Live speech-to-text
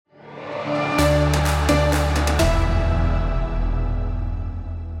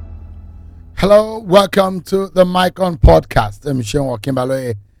Hello, welcome to the Mic On podcast. I'm Seun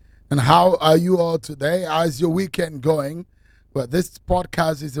Okinbaloye. And how are you all today? How's your weekend going? Well, this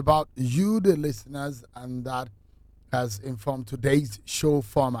podcast is about you, the listeners, and that has informed today's show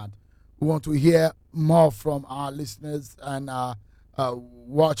format. We want to hear more from our listeners and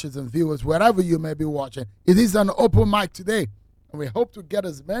watchers and viewers, wherever you may be watching. It is an open mic today, and we hope to get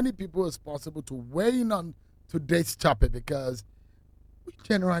as many people as possible to weigh in on today's topic because we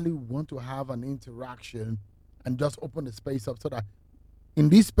generally want to have an interaction and just open the space up so that in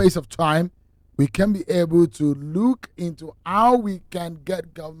this space of time, we can be able to look into how we can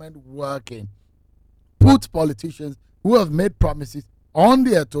get government working, put politicians who have made promises on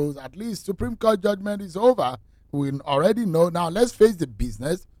their toes. At least Supreme Court judgment is over. We already know. Now let's face the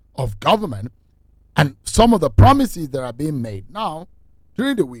business of government and some of the promises that are being made. Now,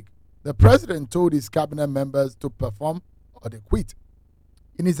 during the week, the president told his cabinet members to perform or they quit.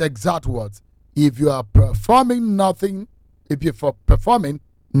 In his exact words, if you are performing nothing, if you're performing,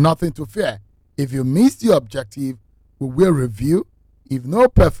 nothing to fear. If you miss your objective, we will review. If no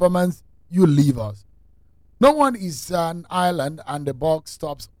performance, you leave us. No one is an island and the buck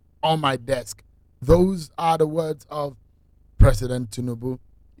stops on my desk. Those are the words of President Tinubu.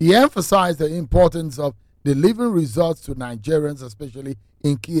 He emphasized the importance of delivering results to Nigerians, especially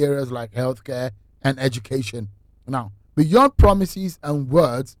in key areas like healthcare and education. Now, beyond promises and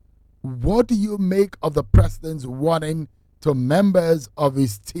words, what do you make of the president's warning to members of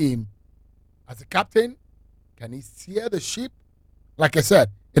his team? As a captain, can he steer the ship? Like I said,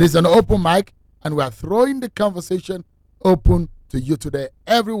 it is an open mic, and we are throwing the conversation open to you today.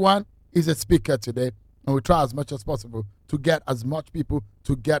 Everyone is a speaker today, and we try as much as possible to get as much people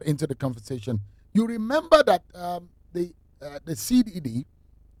to get into the conversation. You remember that the CDD,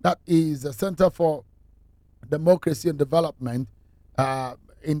 that is the Center for Democracy and Development,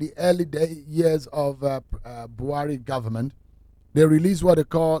 in the early years of Buhari government, they released what they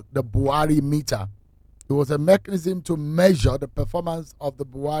call the Buhari meter. It was a mechanism to measure the performance of the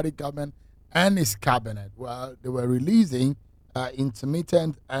Buhari government and his cabinet. Well, they were releasing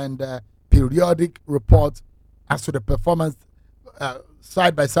intermittent and periodic reports as to the performance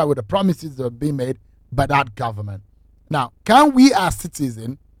side by side with the promises that were being made by that government. Now, can we as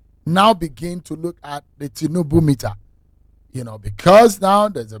citizens now begin to look at the Tinubu meter? You know, because now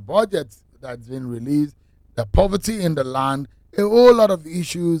there's a budget that's been released, the poverty in the land, a whole lot of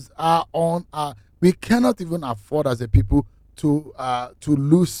issues are on. We cannot even afford as a people to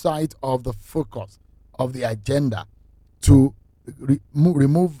lose sight of the focus of the agenda to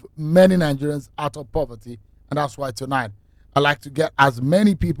remove many Nigerians out of poverty. And that's why tonight I'd like to get as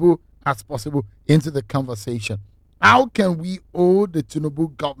many people as possible into the conversation. How can we hold the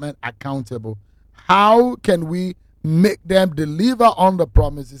Tinubu government accountable? How can we make them deliver on the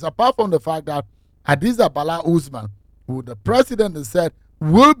promises? Apart from the fact that Hadiza Bala Usman, who the president has said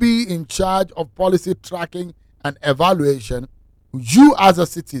will be in charge of policy tracking and evaluation, you as a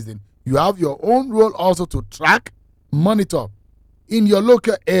citizen, you have your own role also to track, monitor in your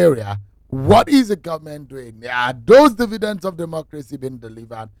local area. What is the government doing? Are those dividends of democracy being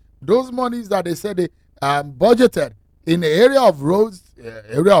delivered? Those monies that they said they budgeted in the area of roads,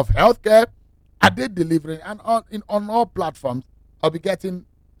 area of healthcare, are they delivering? And on all platforms, I'll be getting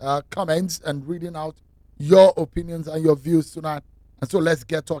comments and reading out your opinions and your views tonight. And so let's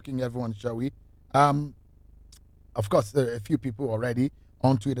get talking, everyone, shall we? Of course, there are a few people already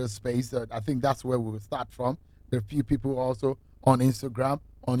on Twitter space. I think that's where we will start from. There are a few people also on Instagram,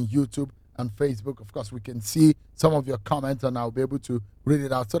 on YouTube, and Facebook. Of course, we can see some of your comments, and I'll be able to read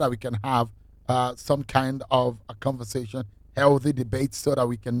it out so that we can have some kind of a conversation, healthy debate, so that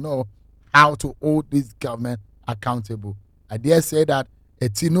we can know how to hold this government accountable. I dare say that a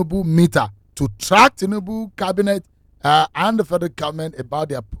Tinubu meter to track Tinubu cabinet and the federal government about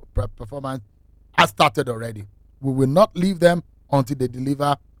their performance has started already. We will not leave them until they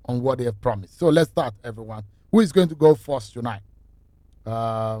deliver on what they have promised. So let's start, everyone. Who is going to go first tonight?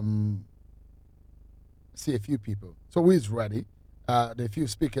 See a few people. So who is ready? There are a few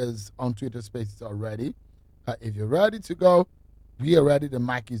speakers on Twitter Spaces already. If you're ready to go, we are ready. The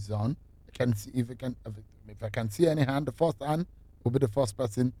mic is on. I can see if I can see any hand. The first hand will be the first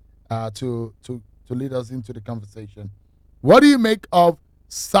person to lead us into the conversation. What do you make of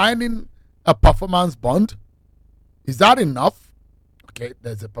signing a performance bond? Is that enough? Okay,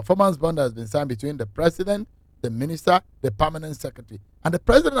 there's a performance bond that has been signed between the president, the minister, the permanent secretary. And the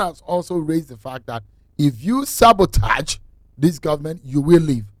president has also raised the fact that if you sabotage this government, you will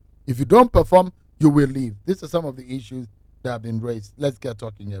leave. If you don't perform, you will leave. These are some of the issues that have been raised. Let's get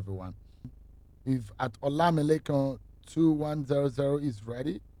talking, everyone. If at Olamilekon 2100 is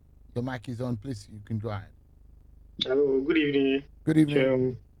ready, Your mic is on. Please, you can go ahead. Hello, good evening. Good evening.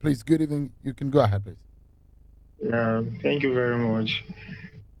 Um, Please, good evening. You can go ahead, please. Thank you very much.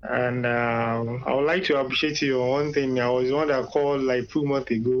 And I would like to appreciate you on one thing. I was the one that called like 2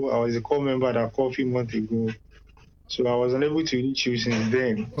 months ago. I was a call member that called a few months ago. So I was unable to reach you since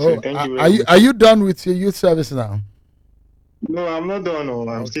then. So Oh, thank you are very you much. are you done with your youth service now? No, I'm not done. No,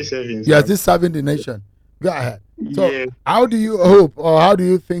 I'm still Okay. serving, You are sir. still serving the nation. Go ahead. So, Yeah, how do you hope, or how do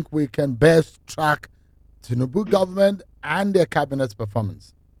you think we can best track Tinubu government and their cabinet's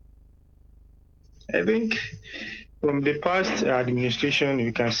performance? I think from the past administration,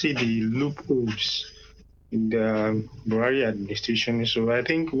 you can see the loopholes in the Buhari administration. So I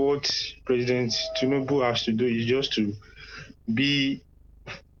think what President Tinubu has to do is just to be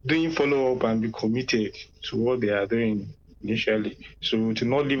doing follow up and be committed to what they are doing initially. So to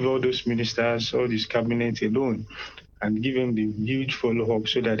not leave all those ministers, all this cabinet alone and give them the huge follow up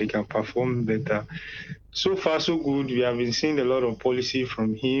so that they can perform better. So far, so good. We have been seeing a lot of policy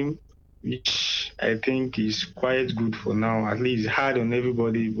from him, which I think is quite good for now. At least hard on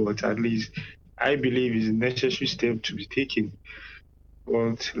everybody, but at least I believe is a necessary step to be taken.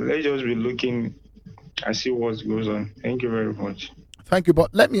 But let's just be looking and see what goes on. Thank you very much. Thank you.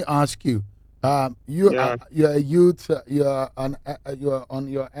 But let me ask you, Yeah, you're a youth, you're on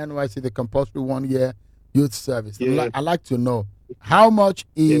your NYC, the compulsory 1 year youth service. yeah, I'd like to know how much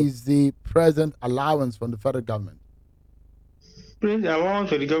yeah. is the present allowance from the federal government? The amount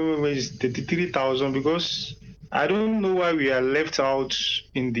for the government is 33,000 because I don't know why we are left out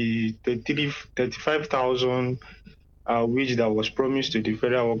in the 35,000 wage that was promised to the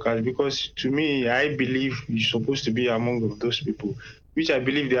federal workers. Because to me, I believe you're supposed to be among of those people, which I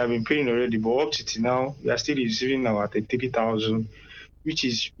believe they have been paying already. But up to now, we are still receiving our 33,000, which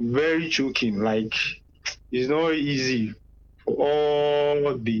is very choking. Like it's not easy for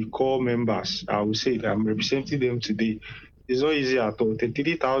all the core members. I would say that I'm representing them today. It's not easy at all.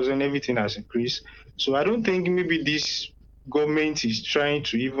 33,000, everything has increased. So I don't think maybe this government is trying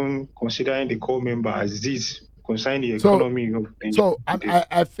to even considering the core member as this concerning the So, economy of Nigeria so today.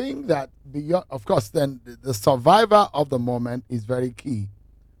 I think that beyond, of course, then the survivor of the moment is very key.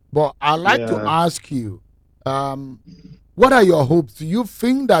 But I'd like to Yeah, ask you, um, what are your hopes? Do you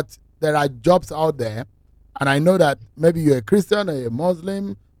think that there are jobs out there? And I know that maybe you're a Christian or a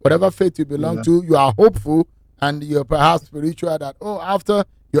Muslim, whatever faith you belong yeah, to, you are hopeful and you're perhaps spiritual that, oh, after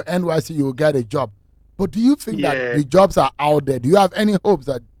your NYC, you will get a job. But do you think that yeah, the jobs are out there? Do you have any hopes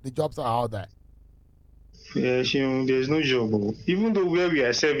that the jobs are out there? yeah. There's no job. Oh. Even though where we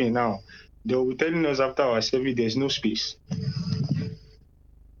are serving now, they'll be telling us after our service there's no space.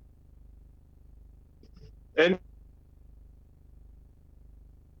 And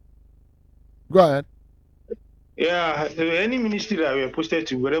Go ahead. yeah, any ministry that we are posted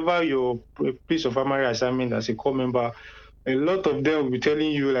to, wherever your place of primary assignment as a core member, a lot of them will be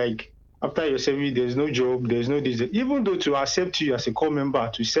telling you like after your service, there's no job, there's no this. Even though to accept you as a core member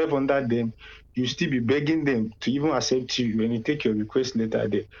to serve under them, you still be begging them to even accept you when you take your request letter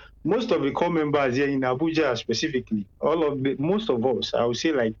there. Most of the core members here in Abuja specifically, all of the most of us, I would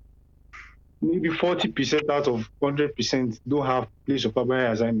say like maybe 40% out of 100% don't have place of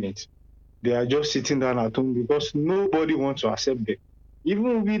primary assignment. They are just sitting down at home because nobody wants to accept them.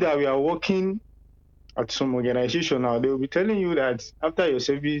 Even we that we are working at some organization now, they will be telling you that after your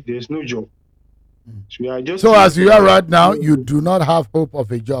service, there's no job. So we are just So here as you for are like, right now, you do not have hope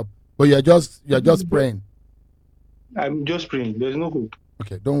of a job, but you're just praying. I'm just praying. There's no hope.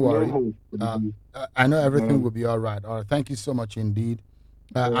 Okay, don't No worry. hope. Uh, I know everything Um, will be all right. All right, thank you so much indeed.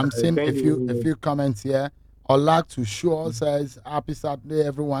 I'm seeing Thank you a very much. few comments here. Olak to Shaw says, "Happy Saturday,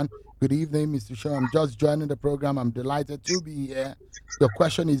 everyone. Good evening, Mr. Shaw. I'm just joining the program. I'm delighted to be here. Your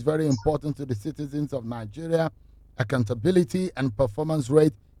question is very important to the citizens of Nigeria. Accountability and performance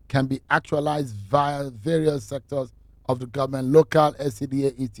rate can be actualized via various sectors of the government, local,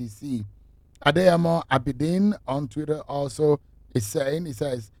 SCDA, etc. Adeyemo Abidin on Twitter also is saying, he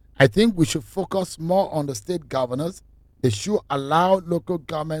says, I think we should focus more on the state governors. They should allow local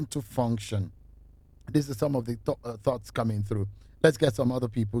government to function. This is some of the thoughts coming through. Let's get some other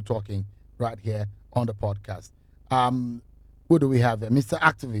people talking right here on the podcast. Um, who do we have there? Mr.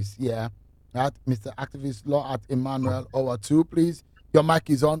 Activist, yeah. At Mr. Activist Law at Emmanuel over 2, please. Your mic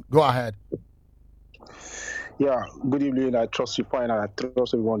is on. Go ahead. Yeah, good evening. I trust you fine and I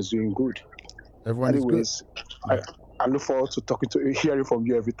trust everyone is doing good. Everyone is good. Anyways, I, Yeah. I look forward to talking to hearing from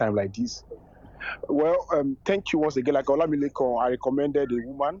you every time like this. Well, thank you once again. Like Olamileko, I recommended a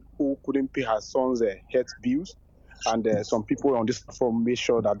woman who couldn't pay her son's health bills, and some people on this platform made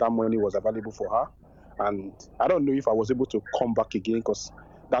sure that that money was available for her. And I don't know if I was able to come back again because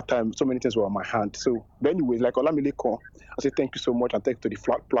that time so many things were on my hand. So, but anyway, like Olamileko, I say thank you so much and thank you to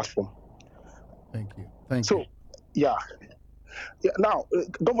the platform. Thank you. Thank you. So, yeah, now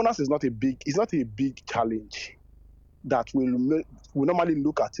governance is not a big challenge that we normally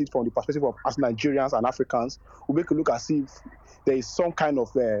look at it from the perspective of as Nigerians and Africans. We make a look as if there is some kind of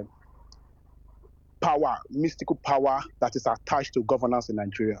power, mystical power that is attached to governance in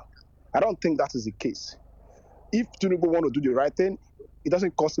Nigeria. I don't think that is the case. If Tinubu want to do the right thing, it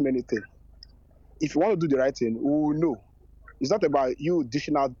doesn't cost him anything. If you want to do the right thing, we will know. It's not about you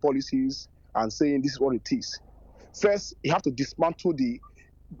dishing out policies and saying this is what it is. First, you have to dismantle the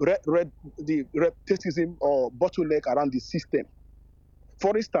repetitism or bottleneck around the system.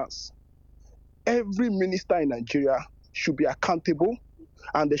 For instance, every minister in Nigeria should be accountable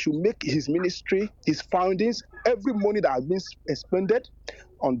and they should make his ministry, his findings, every money that has been expended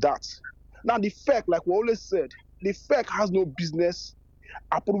on that. Now, the FEC, like we always said, the FEC has no business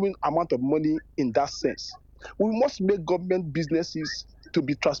approving amount of money in that sense. We must make government businesses to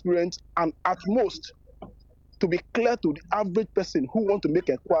be transparent and at most to be clear to the average person who want to make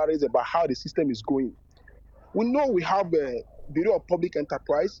inquiries about how the system is going. We know we have a Bureau of Public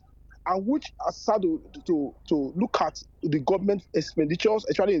Enterprise, and which are started to look at the government expenditures,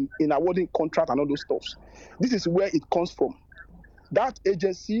 especially in awarding contract and all those stuffs. This is where it comes from. That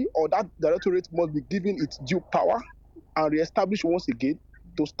agency or that directorate must be given its due power and re-established once again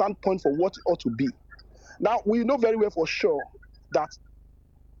to standpoint for what it ought to be. Now, we know very well for sure that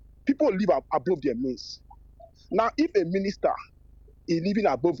people live above their means. Now, if a minister is living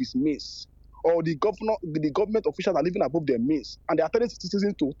above his means, or the government officials are living above their means, and they are telling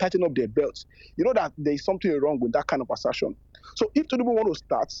citizens to tighten up their belts, you know that there is something wrong with that kind of assertion. So if Tinubu want to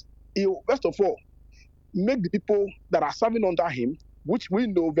start, he will, first of all, make the people that are serving under him, which we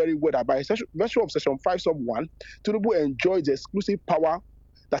know very well that by virtue of Section 5 sub 1, Tinubu enjoys the exclusive power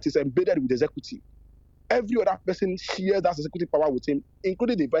that is embedded with the executive. Every other person shares that executive power with him,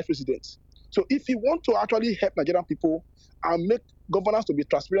 including the vice president. So if you want to actually help Nigerian people and make governance to be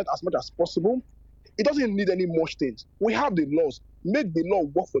transparent as much as possible, it doesn't need any much things. We have the laws. Make the law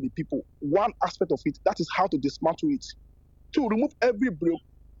work for the people. One aspect of it, that is how to dismantle it. Two, remove every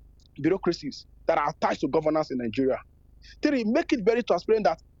bureaucracies that are attached to governance in Nigeria. Three, make it very transparent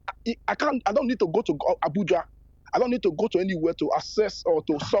that I don't need to go to Abuja. I don't need to go to anywhere to assess or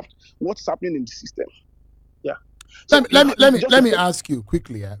to solve what's happening in the system. Yeah. So let me ask you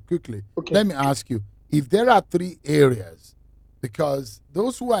quickly. Quickly. Okay. Let me ask you if there are 3 areas, because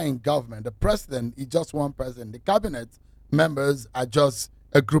those who are in government, the president is just one person, the cabinet members are just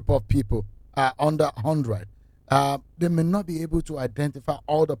a group of people under 100. They may not be able to identify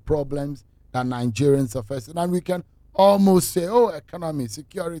all the problems that Nigerians are facing, and we can almost say, "Oh, economy,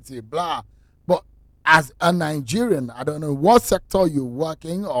 security, blah." But as a Nigerian, I don't know what sector you're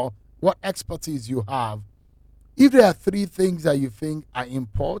working or what expertise you have. If there are 3 things that you think are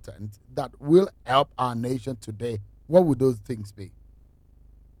important that will help our nation today, what would those things be?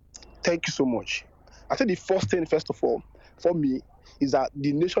 Thank you so much. I think the first thing, first of all, for me, is that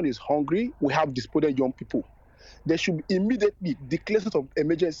the nation is hungry. We have displaced young people. There should immediately declare state of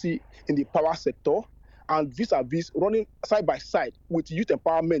emergency in the power sector and vis-a-vis running side by side with youth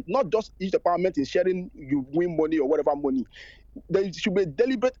empowerment, not just youth empowerment in sharing you win money or whatever money. There should be a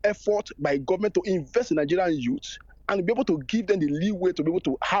deliberate effort by government to invest in Nigerian youth and be able to give them the leeway to be able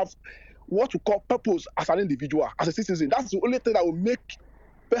to have what we call purpose as an individual, as a citizen. That's the only thing that will make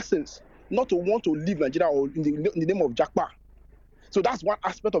persons not to want to leave Nigeria or in the name of Jackpa. So that's one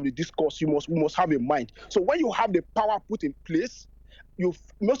aspect of the discourse we must have in mind. So when you have the power put in place, you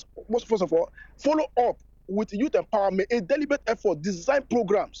must first of all follow up with youth empowerment, a deliberate effort, design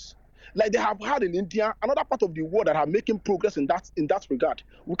programs like they have had in India, another part of the world that are making progress in that regard.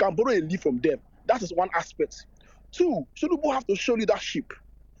 We can borrow a leaf from them. That is one aspect. Two, Tinubu have to show leadership.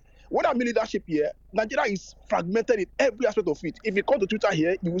 What I mean leadership here, Nigeria is fragmented in every aspect of it. If you come to Twitter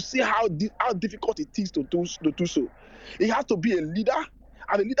here, you will see how difficult it is to do so. He has to be a leader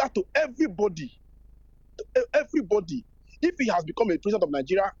and a leader to everybody. Everybody. If he has become a president of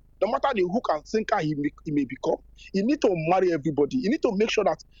Nigeria, no matter the hook and sinker he may become, he need to marry everybody. He need to make sure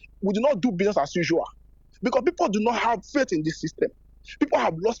that we do not do business as usual. Because people do not have faith in this system. People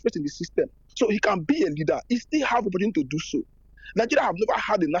have lost faith in the system. So he can be a leader. He still have opportunity to do so. Nigeria have never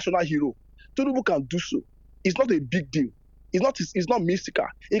had a national hero. Tinubu can do so. It's not a big deal. It's not mystical.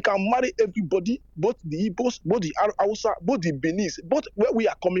 He can marry everybody, both the Igbos, both the Hausa, both the Benin, both where we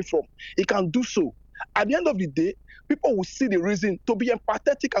are coming from. He can do so. At the end of the day, people will see the reason to be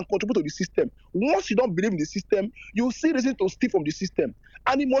empathetic and contribute to the system. Once you don't believe in the system, you see reason to steal from the system.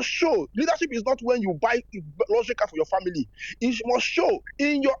 And it must show. Leadership is not when you buy a luxury car for your family. It must show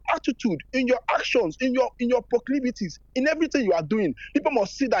in your attitude, in your actions, in your proclivities, in everything you are doing. People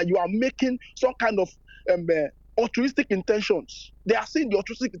must see that you are making some kind of altruistic intentions. They are saying the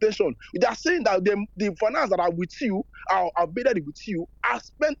altruistic intention. They are saying that the finance that are with you, are embedded with you, are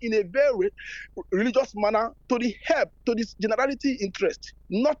spent in a very religious manner to the help, to this generality interest,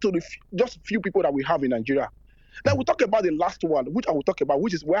 not to the just few people that we have in Nigeria. Then we talk about the last one, which I will talk about,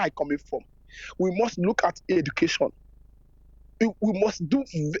 which is where I coming from. We must look at education. We must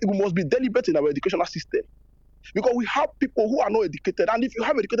be deliberate in our educational system. Because we have people who are not educated, and if you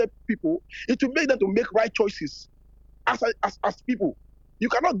have educated people, it will make them to make right choices as people. You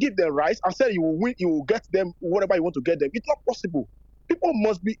cannot give them rights and say you will win, you will get them whatever you want to get them. It's not possible. People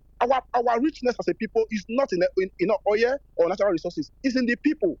must be our richness as a people is not in oil or natural resources. It's in the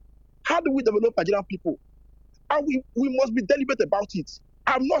people. How do we develop Nigerian people? And we must be deliberate about it.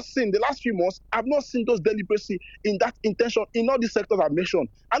 I've not seen the last few months, I've not seen those deliberacy in that intention in all these sectors I've mentioned,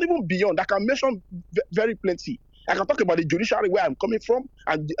 and even beyond. I can mention very plenty. I can talk about the judiciary where I'm coming from,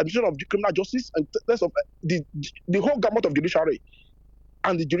 and the administration of criminal justice, and terms of the whole gamut of judiciary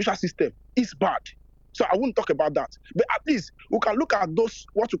and the judicial system is bad. So I wouldn't talk about that. But at least we can look at those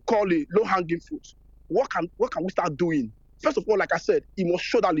what you call a low-hanging fruit. What can we start doing? First of all, like I said, you must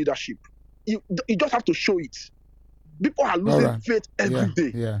show that leadership. You just have to show it. People are losing faith every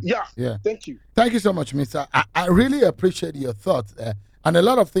day. Yeah. Thank you. Thank you so much, Mr. I really appreciate your thoughts there. And a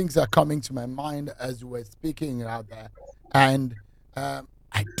lot of things are coming to my mind as you were speaking out there. And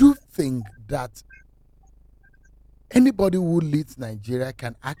I do think that anybody who leads Nigeria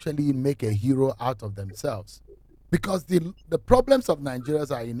can actually make a hero out of themselves. Because the problems of Nigerians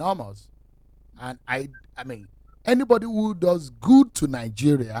are enormous. And I mean, anybody who does good to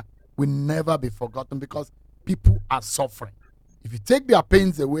Nigeria will never be forgotten because people are suffering. If you take their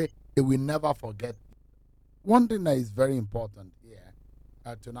pains away, they will never forget. One thing that is very important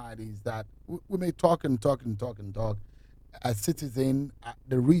here tonight is that we may talk as citizens.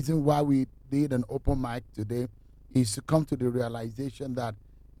 The reason why we did an open mic today is to come to the realization that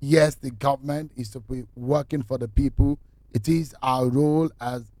yes, the government is to be working for the people. It is our role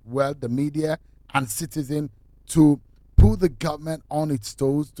as well, the media and citizen, to put the government on its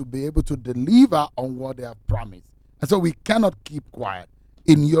toes to be able to deliver on what they have promised. And so we cannot keep quiet.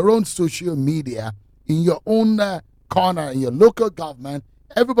 In your own social media, in your own corner, in your local government,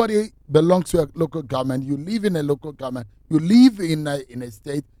 everybody belongs to a local government. You live in a local government. You live in a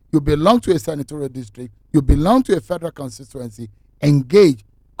state. You belong to a senatorial district. You belong to a federal constituency. Engage.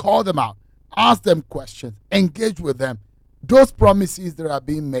 Call them out. Ask them questions. Engage with them. Those promises that are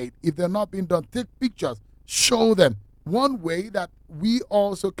being made, if they're not being done, take pictures. Show them. One way that we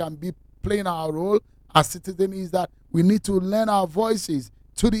also can be playing our role as citizens is that we need to lend our voices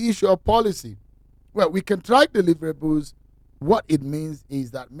to the issue of policy. Well, we can track deliverables. What it means is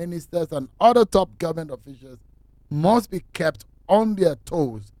that ministers and other top government officials must be kept on their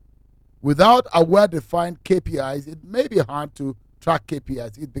toes. Without a well-defined KPIs, it may be hard to track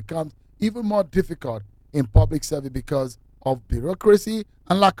KPIs. It becomes even more difficult in public service because of bureaucracy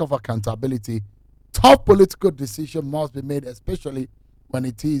and lack of accountability. Tough political decision must be made, especially when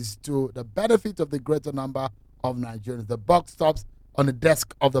it is to the benefit of the greater number of Nigerians. The buck stops on the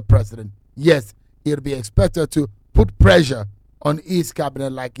desk of the president. Yes, he'll be expected to put pressure on his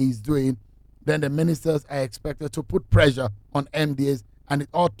cabinet like he's doing. Then the ministers are expected to put pressure on MDAs, and it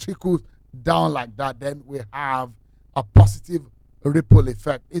all trickles down like that. Then we have a positive ripple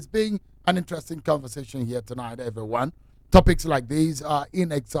effect. It's been an interesting conversation here tonight, everyone. Topics like these are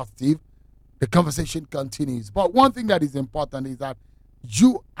inexhaustive. The conversation continues. But one thing that is important is that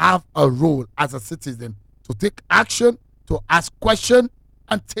you have a role as a citizen to take action, to ask questions,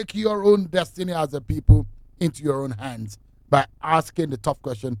 and take your own destiny as a people into your own hands by asking the tough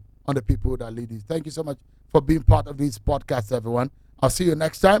question on the people that lead you. Thank you so much for being part of this podcast, everyone. I'll see you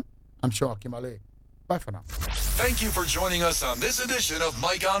next time. I'm Seun Okinbaloye. Bye for now. Thank you for joining us on this edition of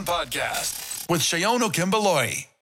Mike On Podcast with Seun Okinbaloye.